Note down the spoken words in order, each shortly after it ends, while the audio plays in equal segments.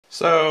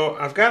So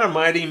I've got a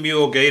Mighty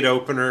Mule gate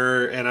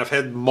opener and I've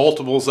had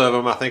multiples of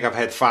them. I think I've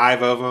had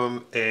 5 of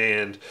them,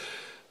 and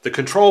the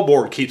control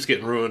board keeps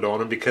getting ruined on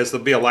them because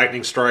there'll be a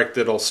lightning strike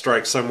that'll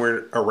strike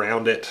somewhere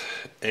around it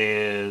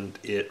and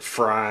it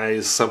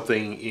fries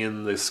something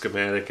in the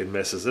schematic and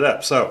messes it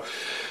up. So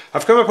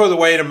I've come up with a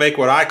way to make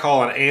what I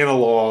call an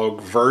analog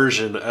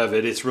version of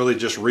it. It's really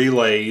just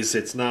relays.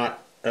 It's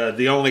not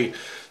the only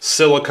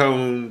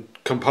silicone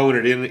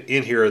component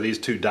in here are these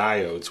 2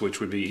 diodes, which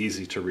would be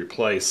easy to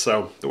replace.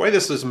 So the way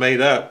this is made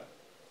up,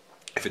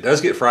 if it does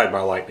get fried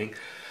by lightning,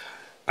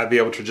 I'd be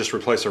able to just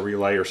replace a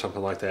relay or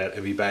something like that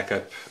and be back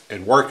up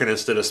and working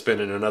instead of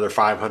spending another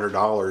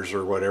 $500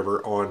 or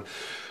whatever on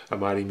a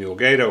Mighty Mule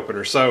gate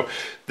opener. So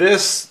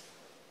this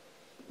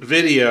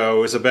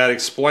video is about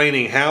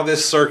explaining how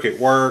this circuit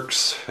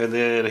works, and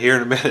then here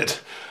in a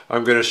minute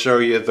I'm going to show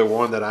you the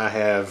one that I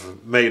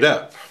have made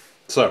up.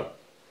 So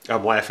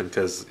I'm laughing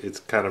because it's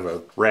kind of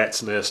a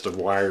rat's nest of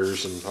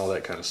wires and all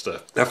that kind of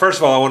stuff. Now, first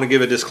of all, I want to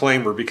give a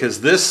disclaimer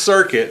because this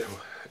circuit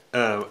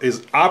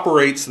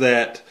operates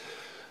that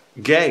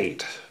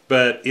gate,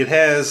 but it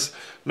has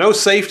no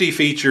safety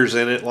features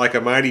in it like a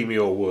Mighty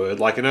Mule would.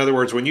 Like, in other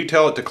words, when you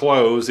tell it to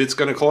close, it's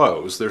going to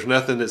close. There's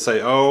nothing that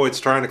say, oh, it's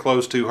trying to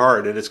close too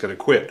hard and it's going to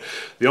quit.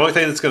 The only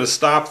thing that's going to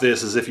stop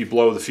this is if you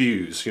blow the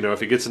fuse. You know,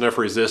 if it gets enough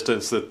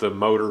resistance that the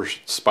motor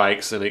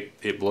spikes and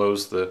it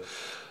blows the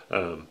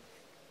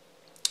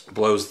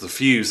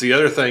fuse. The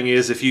other thing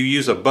is, if you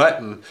use a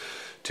button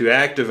to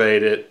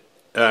activate it,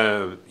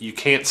 you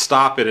can't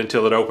stop it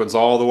until it opens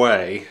all the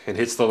way and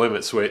hits the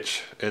limit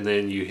switch, and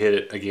then you hit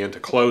it again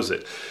to close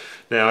it.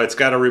 Now, it's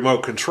got a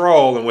remote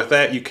control, and with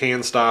that you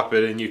can stop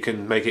it and you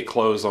can make it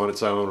close on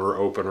its own or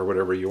open or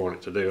whatever you want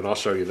it to do, and I'll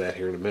show you that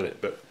here in a minute.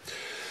 But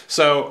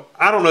so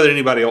I don't know that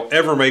anybody will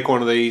ever make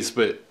one of these,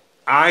 but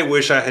I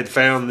wish I had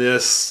found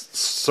this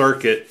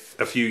circuit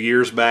a few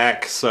years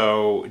back.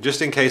 So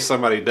just in case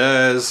somebody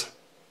does,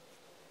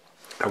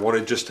 I want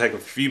to just take a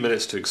few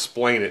minutes to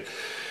explain it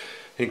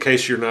in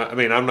case you're not, I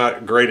mean, I'm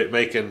not great at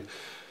making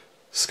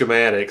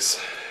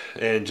schematics,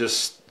 and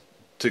just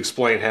to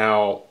explain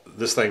how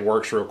this thing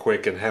works real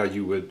quick and how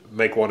you would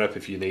make one up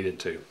if you needed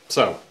to.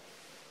 So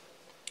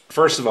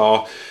first of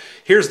all,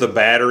 here's the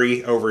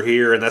battery over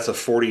here, and that's a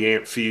 40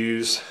 amp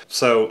fuse.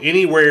 So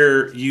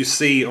anywhere you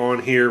see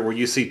on here where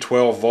you see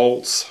 12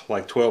 volts,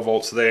 like 12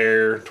 volts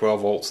there,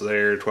 12 volts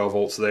there, 12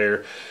 volts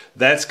there,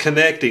 that's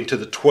connecting to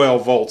the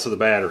 12 volts of the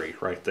battery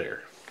right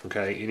there.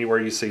 Okay, anywhere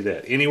you see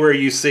that. Anywhere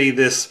you see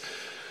this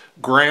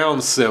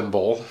ground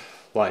symbol,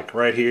 like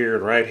right here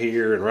and right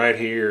here and right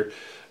here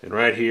and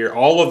right here,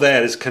 all of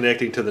that is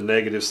connecting to the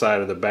negative side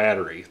of the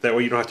battery. That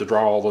way you don't have to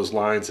draw all those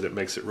lines and it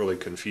makes it really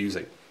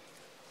confusing.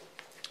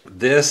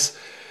 This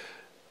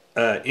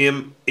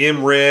M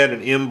red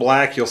and M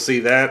black, you'll see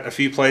that a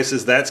few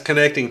places. That's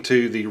connecting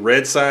to the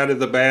red side of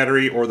the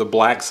battery or the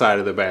black side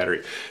of the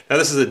battery. Now,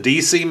 this is a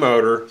DC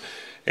motor,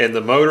 and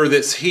the motor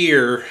that's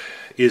here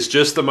is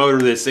just the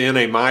motor that's in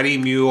a Mighty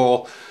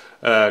Mule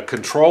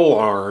control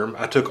arm.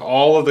 I took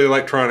all of the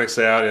electronics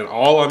out, and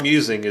all I'm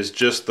using is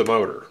just the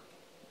motor.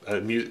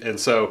 And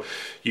so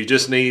you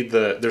just need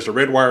there's a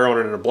red wire on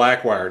it and a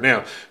black wire.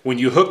 Now, when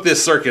you hook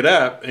this circuit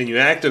up and you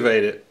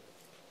activate it,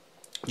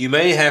 you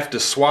may have to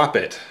swap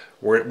it.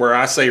 Where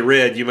I say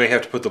red, you may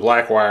have to put the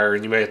black wire,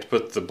 and you may have to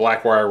put the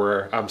black wire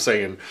where I'm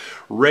saying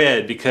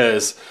red,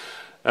 because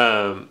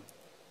if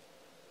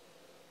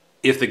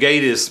the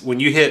gate is, when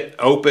you hit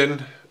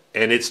open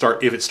and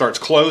if it starts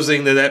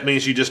closing, then that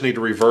means you just need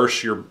to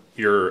reverse your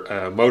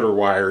motor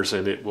wires,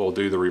 and it will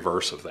do the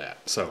reverse of that.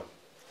 So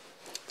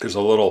there's a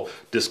little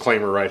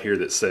disclaimer right here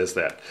that says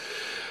that.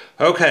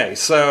 Okay,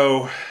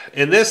 so,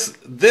 and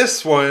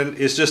this one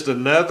is just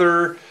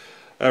another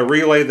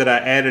relay that I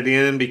added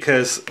in,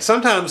 because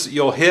sometimes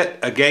you'll hit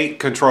a gate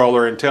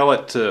controller and tell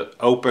it to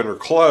open or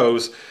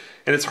close,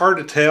 and it's hard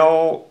to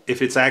tell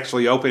if it's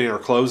actually opening or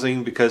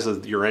closing because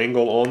of your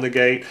angle on the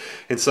gate.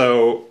 And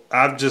so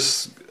I'm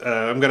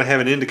going to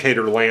have an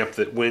indicator lamp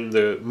that when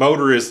the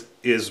motor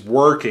is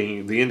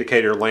working, the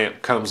indicator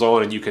lamp comes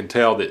on and you can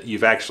tell that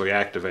you've actually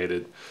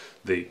activated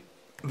the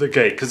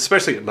gate, because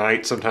especially at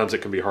night sometimes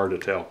it can be hard to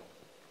tell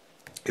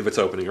if it's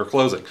opening or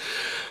closing.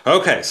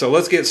 Okay, so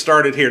let's get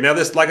started here. Now,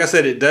 this, like I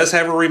said, it does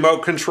have a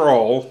remote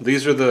control.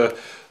 These are the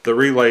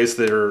relays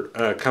that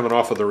are coming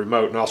off of the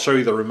remote, and I'll show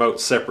you the remote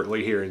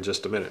separately here in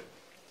just a minute.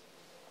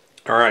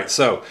 All right,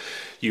 so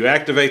you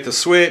activate the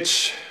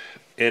switch,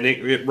 and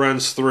it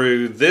runs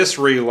through this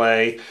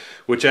relay,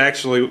 which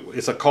actually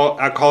is I call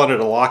it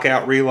a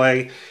lockout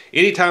relay.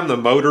 Anytime the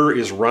motor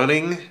is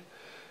running,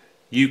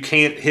 you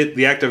can't hit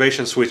the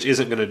activation switch,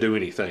 isn't going to do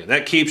anything.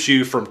 That keeps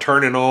you from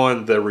turning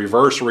on the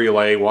reverse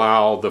relay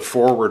while the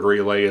forward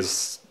relay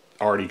is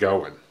already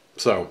going.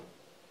 So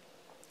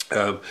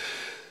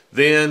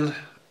then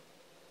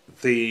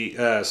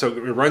so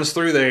it runs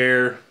through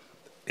there,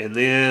 and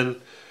then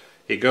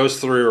it goes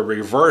through a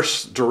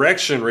reverse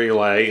direction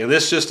relay, and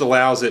this just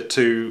allows it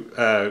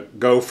to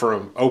go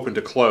from open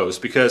to close,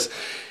 because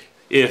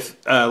if,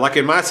 like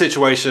in my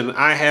situation,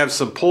 I have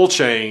some pull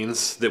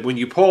chains that when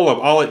you pull them,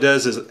 all it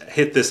does is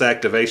hit this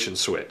activation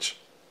switch.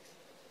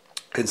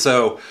 And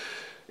so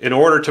in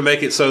order to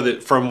make it so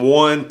that from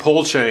one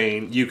pull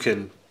chain you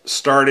can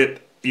start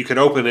it, you can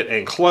open it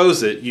and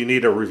close it, you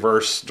need a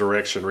reverse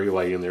direction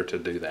relay in there to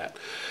do that.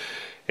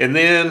 And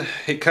then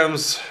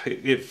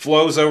it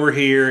flows over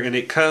here and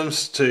it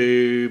comes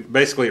to,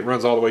 basically it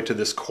runs all the way to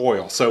this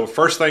coil. So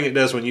first thing it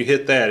does when you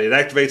hit that, it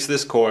activates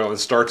this coil and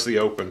starts the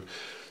open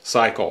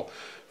cycle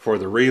for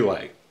the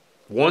relay.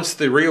 Once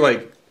the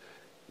relay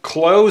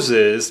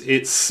closes,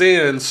 it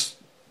sends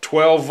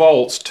 12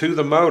 volts to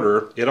the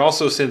motor. It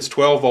also sends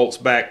 12 volts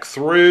back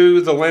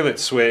through the limit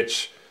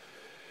switch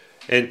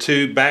and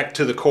back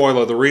to the coil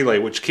of the relay,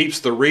 which keeps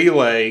the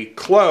relay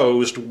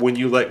closed when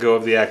you let go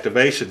of the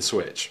activation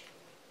switch.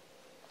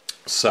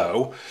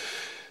 So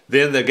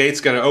then the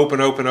gate's going to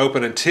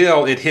open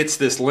until it hits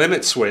this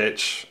limit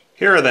switch.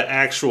 Here are the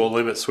actual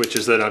limit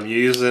switches that I'm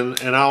using,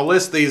 and I'll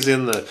list these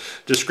in the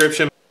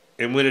description.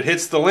 And when it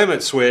hits the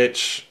limit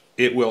switch,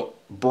 it will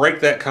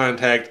break that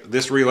contact,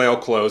 this relay will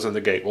close, and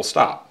the gate will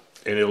stop,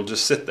 and it'll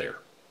just sit there.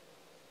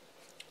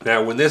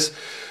 Now when this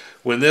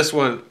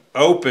one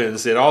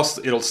opens,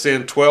 it'll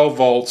send 12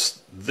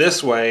 volts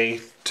this way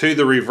to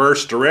the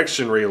reverse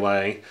direction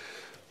relay,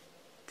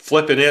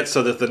 flipping it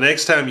so that the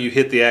next time you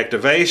hit the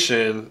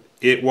activation,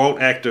 it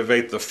won't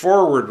activate the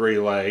forward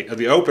relay,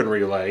 the open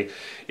relay,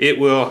 it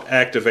will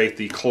activate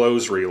the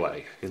close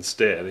relay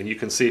instead. And you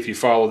can see if you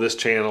follow this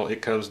channel,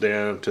 it comes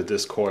down to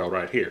this coil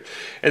right here.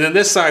 And then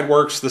this side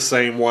works the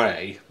same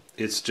way.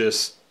 It's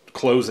just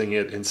closing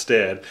it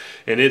instead.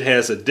 And it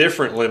has a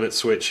different limit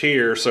switch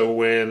here, so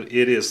when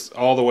it is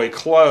all the way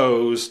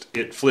closed,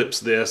 it flips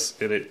this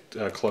and it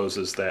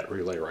closes that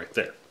relay right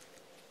there.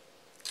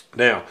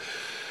 Now,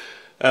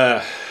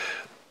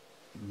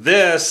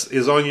 this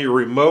is on your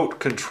remote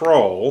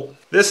control.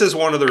 This is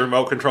one of the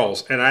remote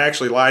controls, and I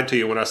actually lied to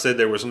you when I said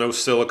there was no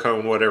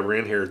silicone whatever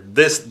in here.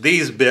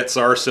 These bits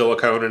are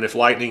silicone, and if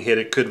lightning hit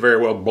it, could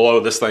very well blow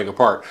this thing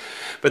apart.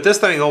 But this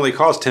thing only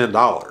costs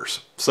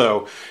 $10.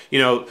 So, you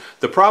know,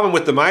 the problem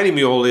with the Mighty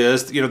Mule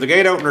is, you know, the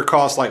gate opener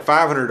costs like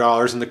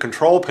 $500, and the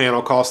control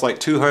panel costs like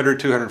 $200,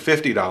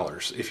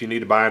 $250 if you need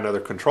to buy another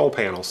control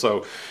panel.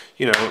 So,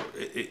 you know,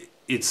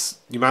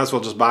 you might as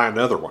well just buy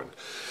another one.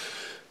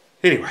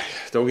 Anyway,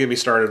 don't get me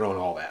started on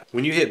all that.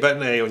 When you hit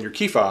button A on your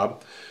key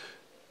fob,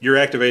 you're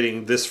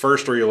activating this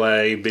first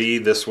relay, B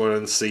this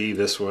one, C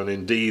this one,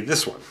 and D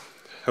this one.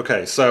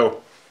 Okay,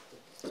 so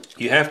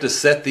you have to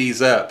set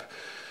these up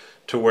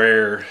to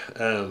where,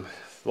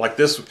 like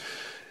this,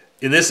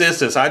 in this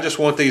instance, I just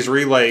want these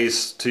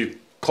relays to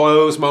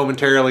close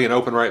momentarily and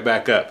open right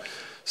back up.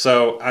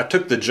 So I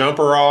took the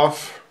jumper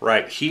off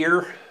right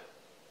here,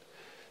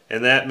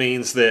 and that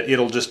means that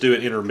it'll just do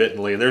it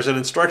intermittently. And there's an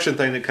instruction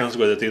thing that comes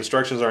with it. The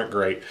instructions aren't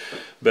great,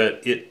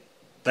 but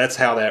that's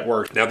how that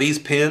works. Now these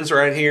pins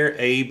right here,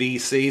 A, B,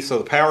 C, so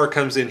the power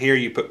comes in here,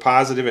 you put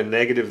positive and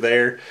negative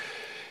there,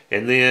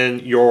 and then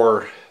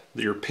your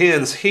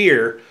pins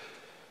here,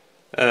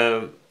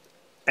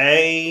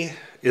 A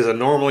is a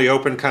normally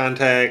open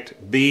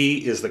contact,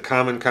 B is the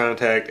common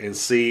contact, and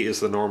C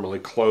is the normally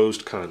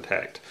closed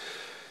contact.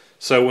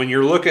 So when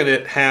you're looking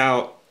at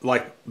how,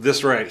 like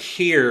this right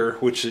here,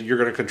 which you're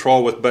going to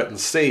control with button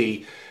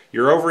C,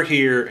 you're over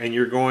here and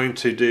you're going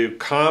to do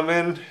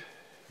common,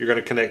 you're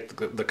going to connect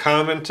the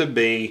common to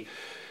B,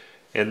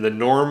 and the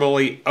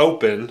normally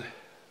open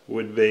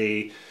would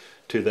be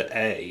to the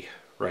A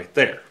right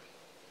there.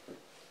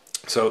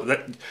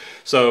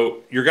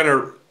 So you're going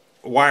to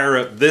wire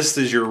up, this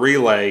is your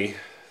relay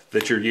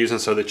that you're using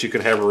so that you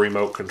can have a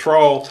remote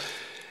control.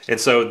 And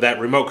so that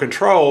remote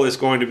control is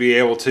going to be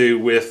able to,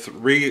 with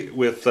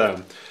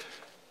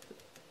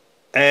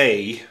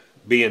A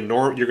being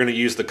you're going to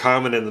use the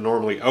common and the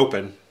normally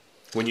open.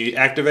 When you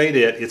activate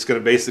it, it's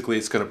going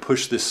to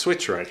push this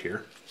switch right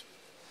here.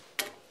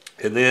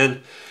 And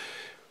then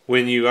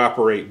when you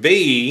operate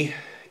B,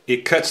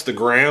 it cuts the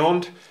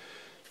ground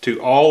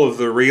to all of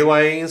the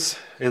relays.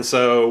 And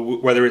so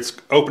whether it's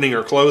opening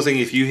or closing,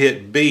 if you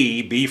hit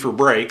B for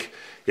break,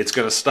 it's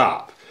going to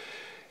stop.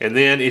 And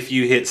then if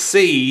you hit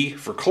C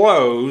for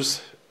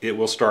close, it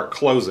will start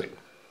closing.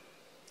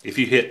 If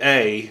you hit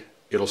A,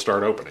 it'll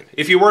start opening.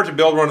 If you were to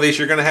build one of these,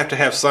 you're going to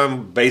have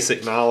some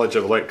basic knowledge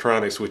of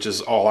electronics, which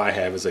is all I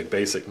have, is a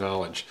basic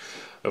knowledge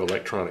of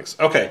electronics.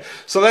 Okay,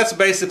 so that's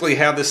basically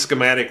how this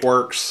schematic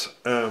works.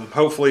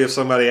 Hopefully if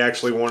somebody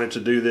actually wanted to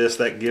do this,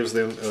 that gives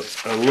them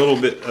a little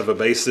bit of a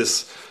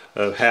basis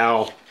of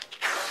how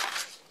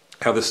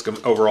this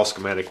overall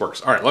schematic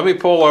works. All right, let me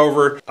pull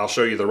over. I'll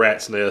show you the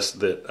rat's nest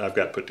that I've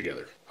got put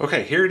together.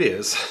 Okay, here it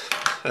is.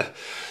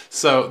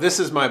 So this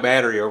is my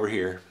battery over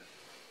here.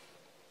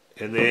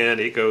 And then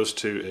it goes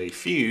to a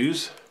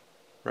fuse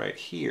right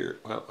here.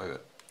 Well,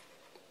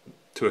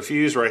 to a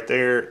fuse right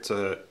there. It's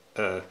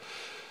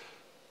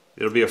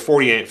it'll be a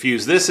 40 amp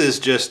fuse. This is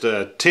just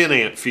a 10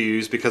 amp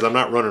fuse because I'm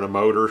not running a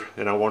motor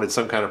and I wanted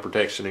some kind of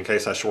protection in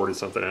case I shorted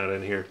something out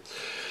in here.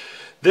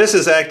 This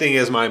is acting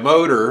as my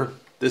motor.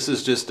 This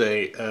is just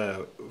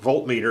a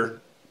voltmeter,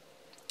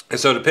 And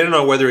so depending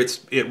on whether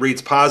it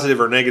reads positive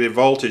or negative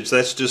voltage,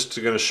 that's just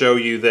going to show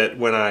you that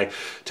when I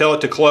tell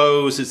it to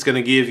close, it's going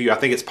to give you, I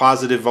think it's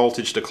positive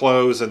voltage to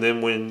close, and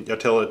then when I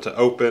tell it to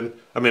open,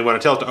 when I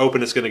tell it to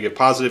open, it's going to give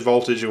positive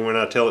voltage, and when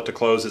I tell it to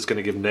close, it's going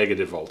to give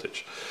negative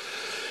voltage.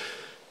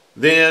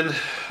 Then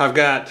I've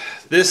got,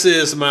 this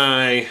is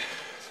my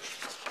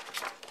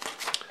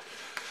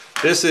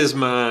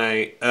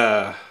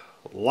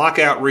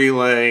lockout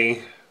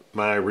relay,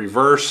 my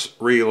reverse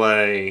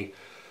relay,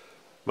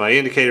 my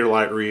indicator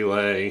light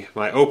relay,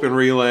 my open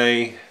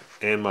relay,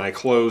 and my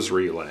close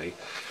relay,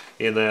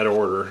 in that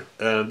order.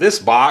 This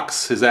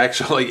box is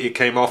actually, it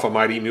came off a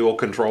Mighty Mule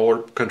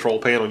control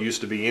panel,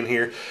 used to be in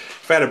here.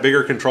 If I had a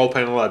bigger control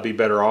panel, I'd be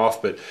better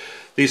off, but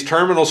these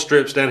terminal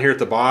strips down here at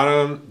the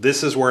bottom,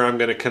 this is where I'm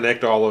going to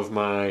connect all of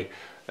my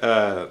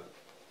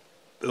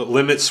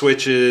limit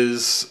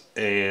switches,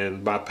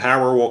 and my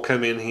power will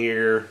come in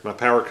here. My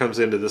power comes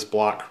into this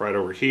block right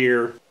over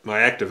here. My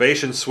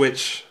activation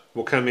switch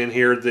will come in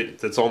here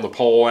that's on the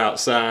pole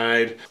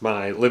outside.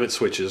 My limit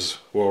switches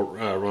will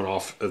run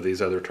off of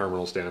these other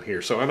terminals down here.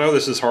 So I know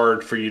this is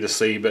hard for you to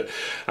see, but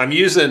I'm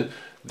using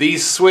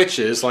these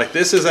switches. Like,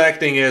 this is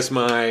acting as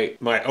my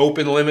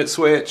open limit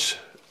switch,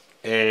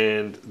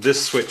 and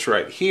this switch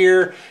right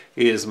here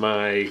is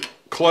my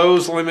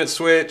close limit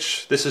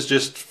switch. This is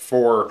just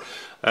for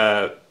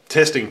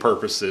testing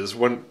purposes.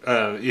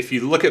 If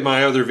you look at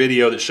my other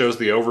video that shows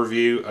the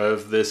overview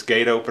of this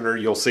gate opener,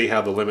 you'll see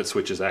how the limit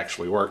switches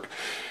actually work.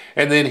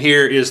 And then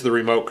here is the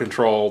remote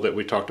control that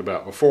we talked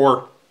about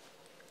before.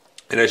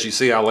 And as you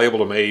see, I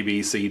labeled them A,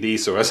 B, C, D,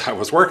 so as I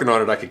was working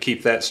on it, I could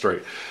keep that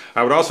straight.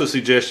 I would also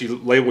suggest you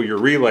label your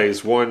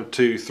relays 1,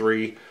 2,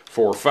 3,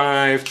 4,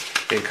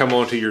 5, and come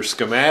onto your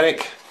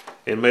schematic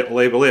and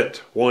label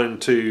it 1,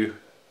 2,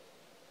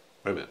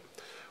 wait a minute.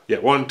 Yeah,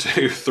 1,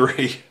 2,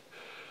 3,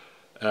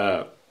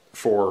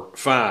 4,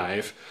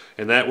 5,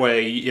 and that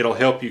way it'll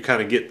help you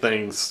kind of get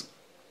things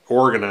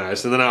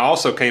organized. And then I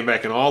also came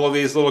back in all of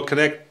these little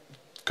connect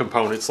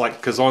components, like,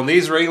 because on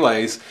these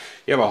relays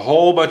you have a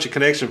whole bunch of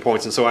connection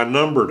points, and so I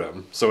numbered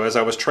them, so as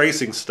I was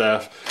tracing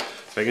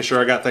stuff, making sure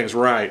I got things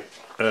right,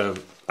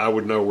 I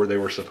would know where they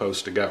were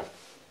supposed to go.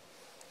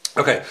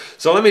 Okay,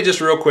 so let me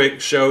just real quick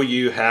show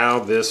you how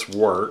this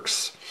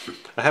works.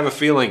 I have a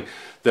feeling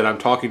that I'm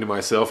talking to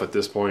myself at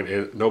this point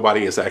and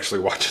nobody is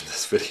actually watching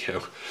this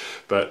video,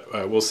 but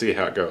we'll see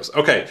how it goes.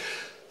 Okay,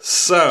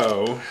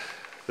 so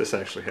this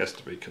actually has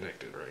to be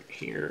connected right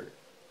here.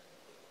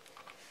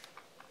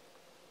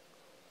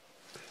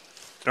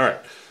 All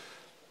right,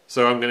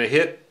 so I'm going to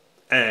hit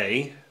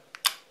A.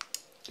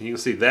 You can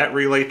see that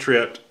relay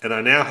tripped, and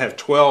I now have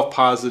 12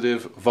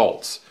 positive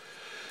volts.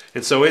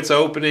 And so it's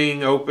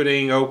opening,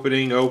 opening,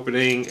 opening,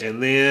 opening,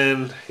 and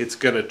then it's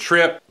going to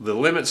trip the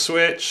limit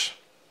switch,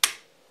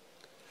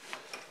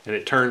 and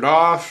it turned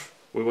off.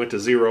 We went to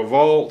 0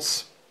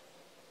 volts,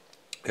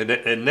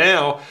 and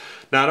now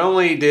not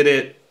only did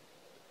it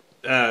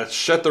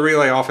shut the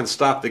relay off and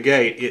stop the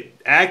gate, it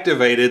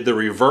activated the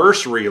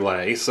reverse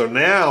relay. So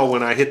now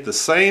when I hit the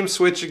same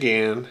switch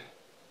again,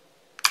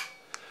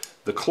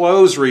 the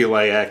close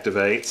relay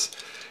activates,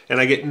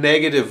 and I get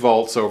negative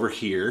volts over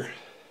here.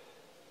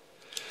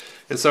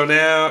 And so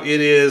now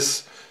it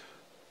is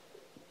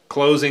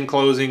closing,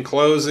 closing,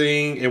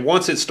 closing, and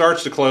once it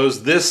starts to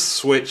close, this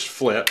switch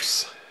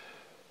flips.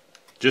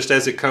 Just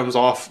as it comes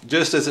off,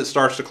 just as it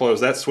starts to close,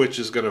 that switch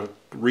is going to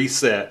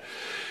reset.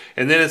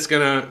 And then it's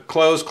going to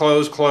close,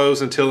 close,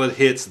 close until it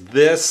hits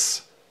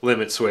this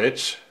limit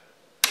switch.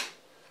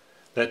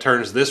 That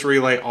turns this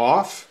relay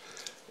off,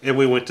 and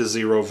we went to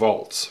 0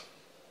 volts.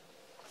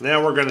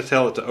 Now we're going to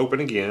tell it to open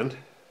again.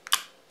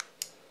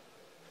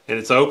 And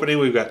it's opening.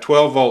 We've got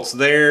 12 volts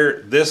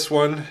there. This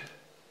one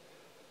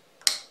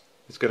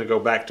is going to go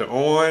back to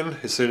on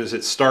as soon as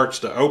it starts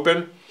to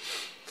open.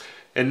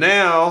 And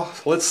now,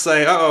 let's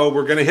say, uh-oh,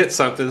 we're going to hit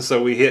something,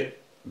 so we hit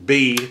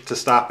B to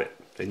stop it.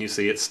 And you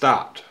see it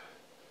stopped.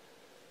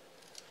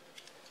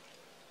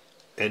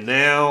 And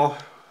now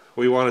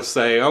we want to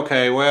say,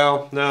 okay,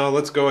 well, no,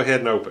 let's go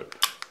ahead and open.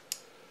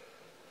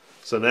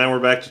 So now we're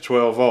back to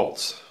 12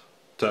 volts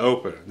to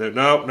open.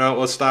 No,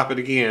 let's stop it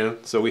again.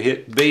 So we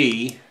hit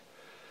B,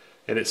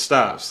 and it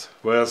stops.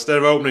 Well, instead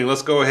of opening,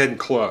 let's go ahead and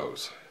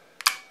close.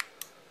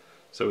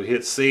 So we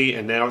hit C,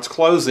 and now it's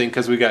closing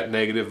because we got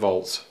negative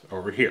volts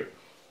over here.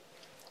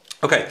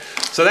 Okay,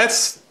 so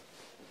that's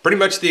pretty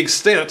much the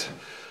extent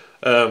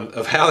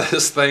of how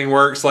this thing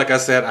works. Like I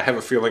said, I have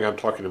a feeling I'm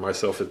talking to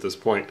myself at this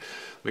point.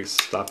 Let me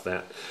stop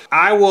that.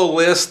 I will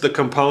list the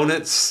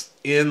components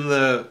in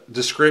the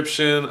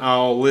description.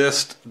 I'll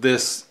list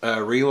this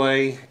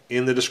relay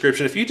in the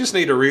description. If you just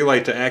need a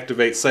relay to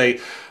activate, say,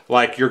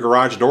 like your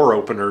garage door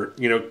opener,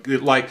 you know,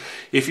 like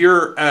if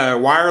your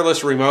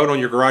wireless remote on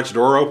your garage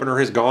door opener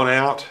has gone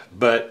out,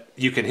 but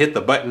you can hit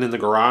the button in the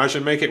garage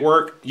and make it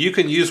work, you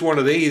can use one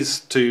of these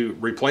to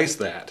replace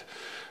that.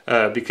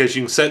 Because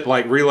you can set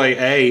like relay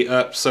A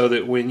up so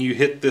that when you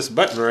hit this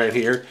button right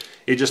here,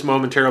 it just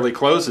momentarily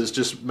closes.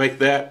 Just make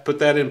that, put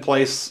that in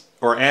place,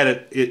 or add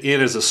it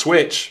in as a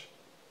switch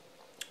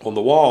on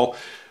the wall,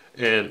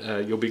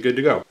 and you'll be good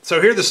to go.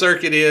 So here the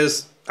circuit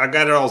is. I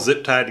got it all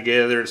zip tied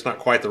together. It's not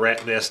quite the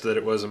rat nest that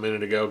it was a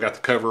minute ago. Got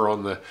the cover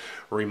on the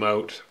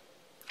remote,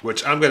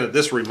 which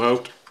this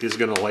remote is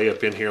gonna lay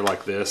up in here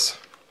like this.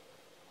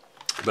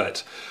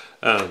 But,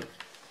 and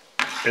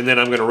then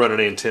I'm gonna run an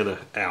antenna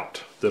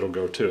out that'll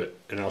go to it,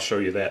 and I'll show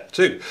you that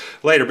too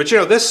later. But you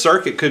know, this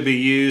circuit could be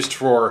used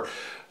for,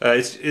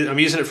 I'm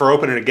using it for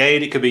opening a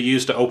gate. It could be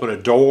used to open a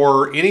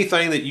door,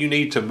 anything that you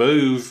need to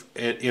move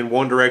in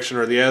one direction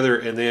or the other,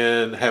 and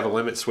then have a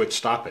limit switch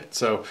stop it.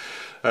 So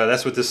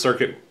that's what this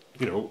circuit,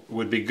 you know,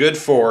 would be good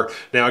for.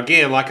 Now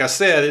again, like I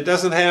said, it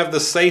doesn't have the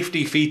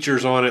safety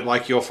features on it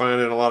like you'll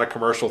find in a lot of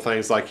commercial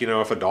things, like, you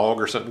know, if a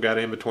dog or something got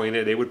in between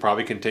it, it would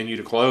probably continue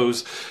to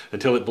close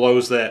until it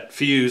blows that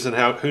fuse, and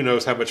who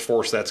knows how much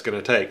force that's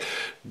going to take.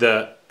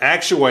 The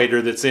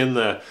actuator that's in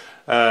the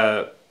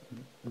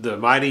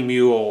Mighty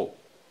Mule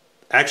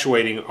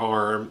actuating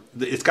arm,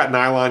 it's got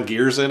nylon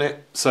gears in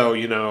it, so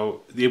you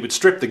know it would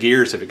strip the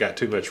gears if it got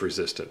too much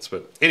resistance.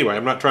 But anyway,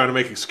 I'm not trying to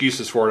make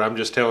excuses for it. I'm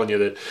just telling you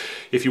that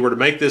if you were to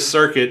make this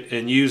circuit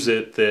and use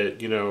it,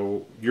 that, you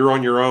know, you're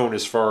on your own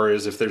as far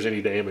as if there's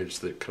any damage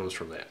that comes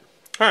from that.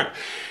 All right,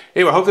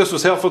 anyway, I hope this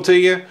was helpful to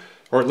you,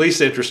 or at least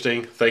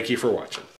interesting. Thank you for watching.